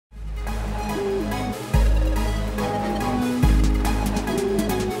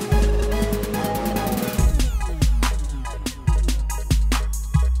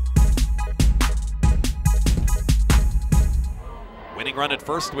run at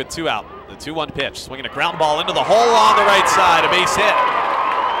first with 2 out. The 2-1 pitch, swinging a ground ball into the hole on the right side, a base hit.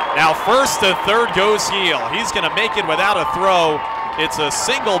 Now first to third goes Heel. He's going to make it without a throw. It's a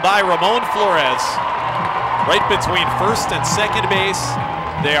single by Ramon Flores. Right between first and second base.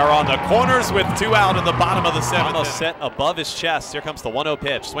 They are on the corners with 2 out in the bottom of the 7th. Ramos set above his chest. Here comes the 1-0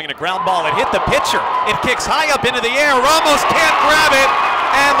 pitch. Swinging a ground ball. It hit the pitcher. It kicks high up into the air. Ramos can't grab it.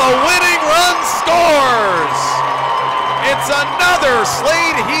 And the winning run scores. It's another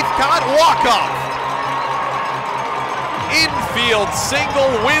Slade Heathcott walk-off. Infield single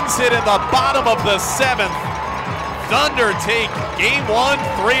wins it in the bottom of the 7th. Thunder take game 1,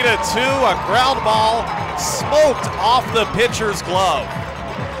 3-2. A ground ball smoked off the pitcher's glove.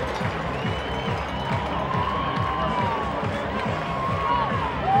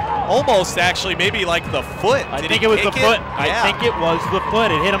 Almost actually, maybe like the foot. I think it was the foot. I think it was the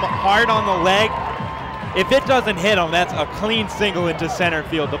foot. It hit him hard on the leg. If it doesn't hit him, that's a clean single into center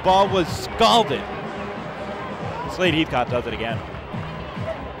field. The ball was scalded. Slade Heathcott does it again.